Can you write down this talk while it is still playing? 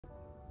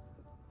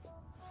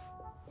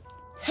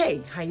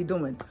Hey, how you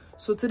doing?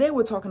 So today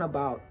we're talking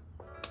about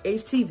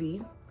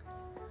HTV,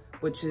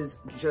 which is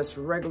just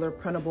regular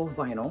printable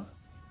vinyl,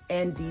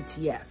 and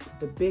DTF,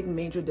 the big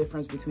major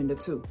difference between the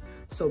two.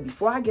 So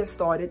before I get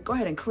started, go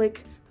ahead and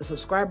click the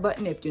subscribe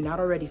button if you're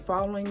not already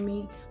following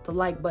me, the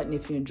like button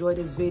if you enjoyed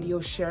this video,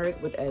 share it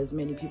with as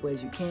many people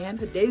as you can.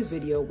 Today's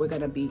video, we're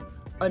gonna be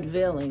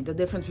unveiling the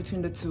difference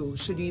between the two.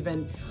 Should you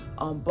even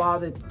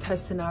bother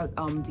testing out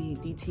the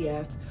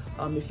DTF?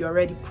 If you're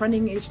already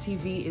printing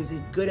HTV, is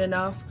it good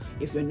enough?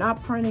 If you're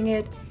not printing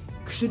it,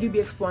 should you be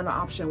exploring the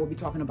option? We'll be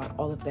talking about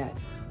all of that.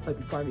 But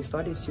before I get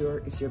started,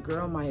 it's your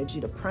girl, Maya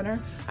G, the printer.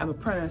 I'm a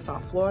printer in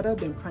South Florida,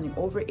 been printing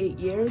over 8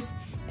 years,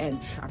 and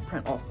I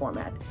print all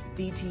format,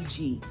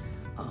 DTG,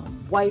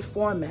 white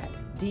format,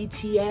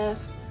 DTF,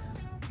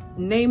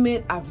 name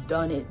it, I've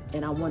done it.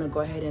 And I wanna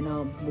go ahead and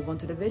move on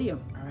to the video,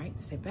 all right?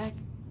 Sit back.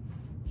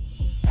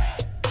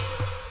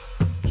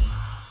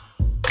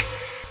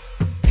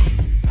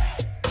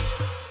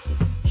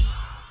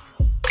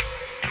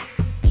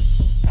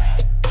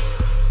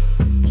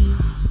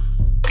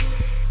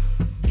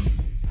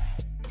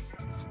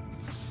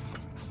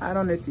 I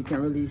don't know if you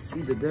can really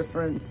see the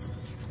difference.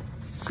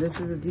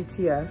 This is a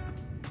DTF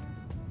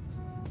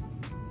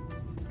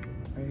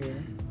right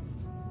here.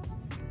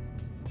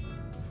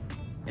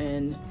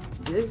 And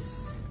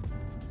this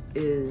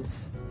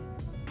is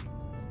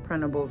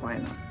printable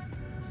vinyl.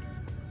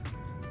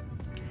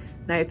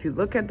 Now, if you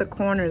look at the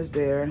corners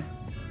there,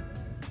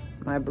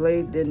 my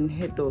blade didn't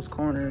hit those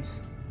corners.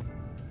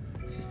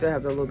 You still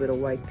have a little bit of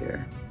white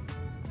there.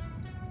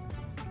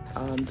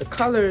 The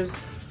colors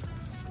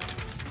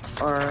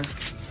are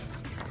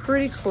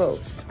pretty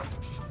close,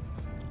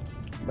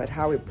 but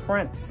how it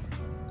prints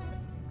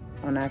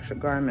on actual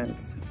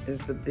garments is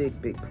the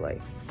big play.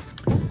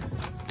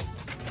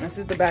 This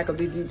is the back of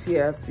the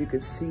DTF. You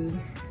can see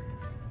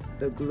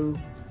the glue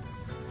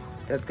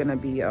that's gonna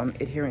be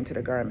adhering to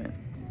the garment.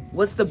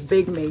 What's the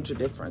big major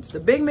difference? The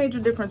big major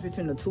difference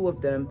between the two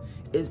of them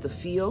is the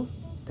feel.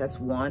 That's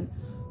one.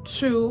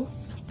 Two,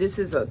 this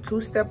is a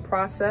 2-step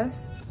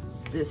process.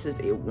 This is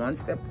a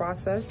 1-step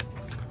process.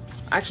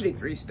 Actually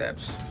 3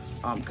 steps.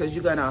 Because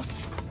you're gonna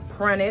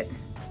print it,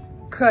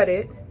 cut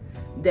it,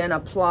 then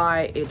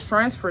apply a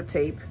transfer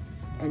tape,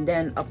 and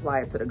then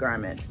apply it to the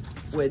garment.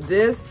 With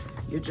this,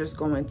 you're just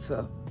going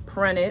to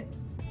print it,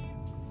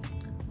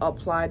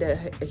 apply the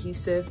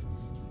adhesive,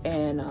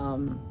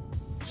 and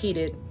heat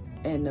it,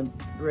 and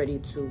ready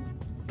to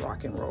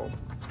rock and roll.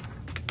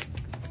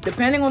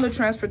 Depending on the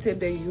transfer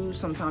tape they use,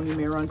 sometimes you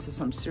may run into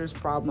some serious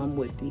problem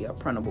with the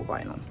printable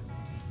vinyl.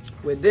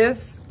 With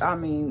this, I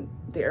mean,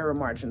 the error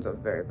margins are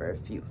very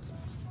few.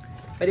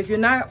 But if you're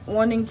not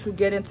wanting to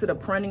get into the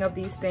printing of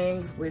these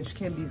things, which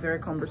can be very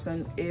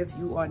cumbersome if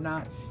you are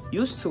not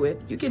used to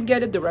it, you can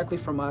get it directly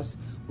from us.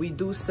 We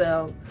do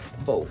sell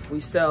both. We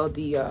sell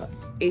the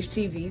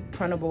HTV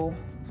printable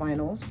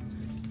vinyls,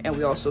 and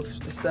we also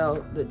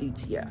sell the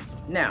DTF.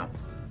 Now,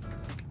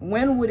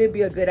 when would it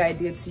be a good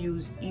idea to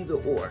use either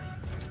or?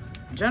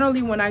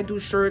 Generally, when I do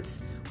shirts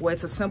where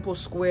it's a simple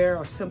square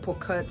or simple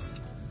cuts,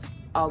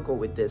 I'll go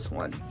with this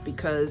one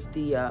because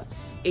the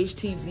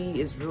HTV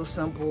is real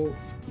simple.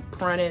 You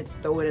print it,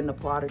 throw it in the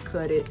plotter,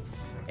 cut it,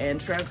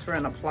 and transfer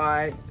and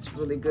apply. It's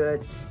really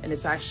good, and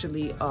it's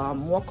actually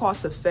more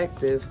cost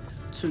effective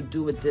to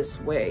do it this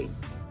way.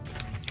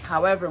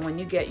 However, when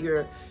you get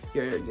your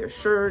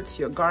shirts,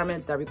 your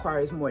garments that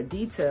requires more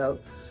detail,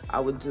 I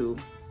would do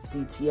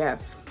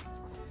DTF.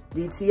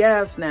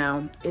 DTF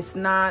now, it's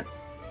not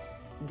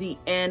the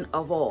end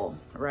of all,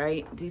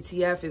 right?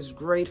 DTF is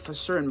great for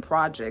certain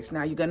projects.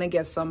 Now you're gonna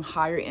get some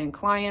higher end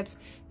clients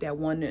that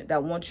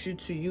want you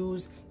to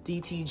use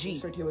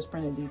DTG. Shirt here was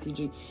printed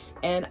DTG,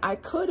 and I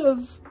could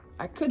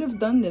have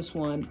done this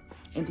one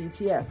in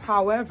DTF.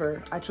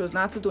 However, I chose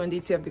not to do in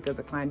DTF because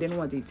the client didn't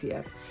want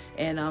DTF.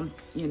 And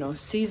you know,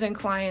 seasoned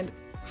client,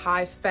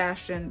 high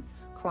fashion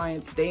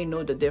clients, they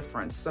know the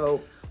difference.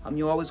 So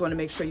you always want to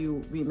make sure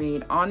you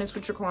remain honest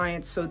with your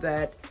clients so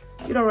that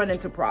you don't run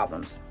into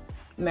problems.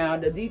 Now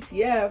the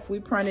DTF, we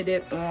printed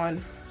it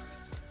on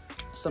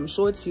some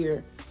shorts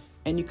here,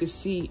 and you can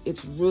see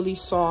it's really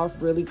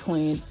soft, really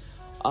clean.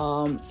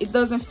 It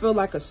doesn't feel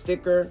like a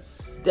sticker.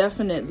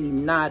 Definitely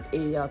not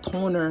a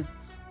toner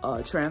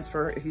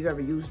transfer if you've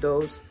ever used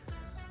those.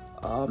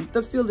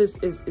 The feel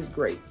is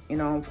great, you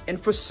know.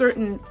 And for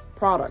certain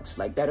products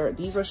like that,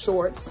 these are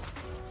shorts,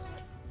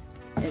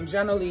 and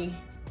generally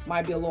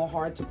might be a little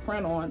hard to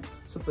print on.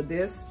 So for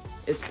this,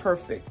 it's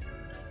perfect.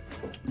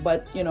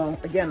 But you know,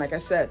 again, like I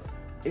said,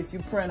 if you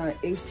print on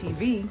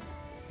HTV,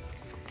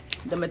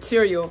 the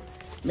material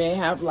may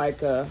have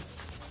like a,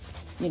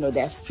 you know,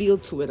 that feel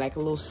to it, like a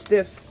little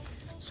stiff.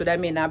 So that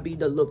may not be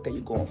the look that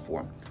you're going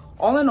for.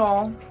 All in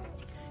all,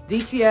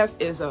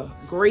 DTF is a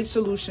great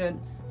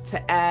solution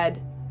to add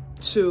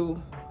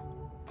to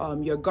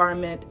your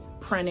garment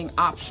printing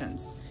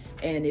options.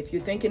 And if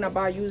you're thinking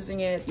about using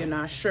it, you're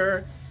not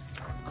sure,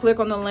 click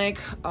on the link.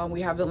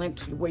 We have the link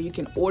where you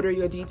can order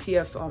your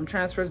DTF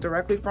transfers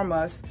directly from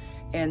us,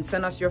 and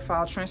send us your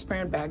file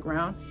transparent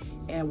background,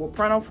 and we'll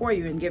print them for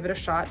you and give it a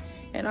shot,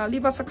 and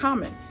leave us a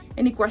comment.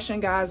 Any question,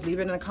 guys, leave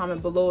it in a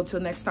comment below. Until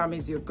next time,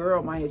 is your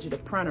girl, Maya G the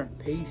Printer.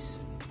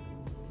 Peace.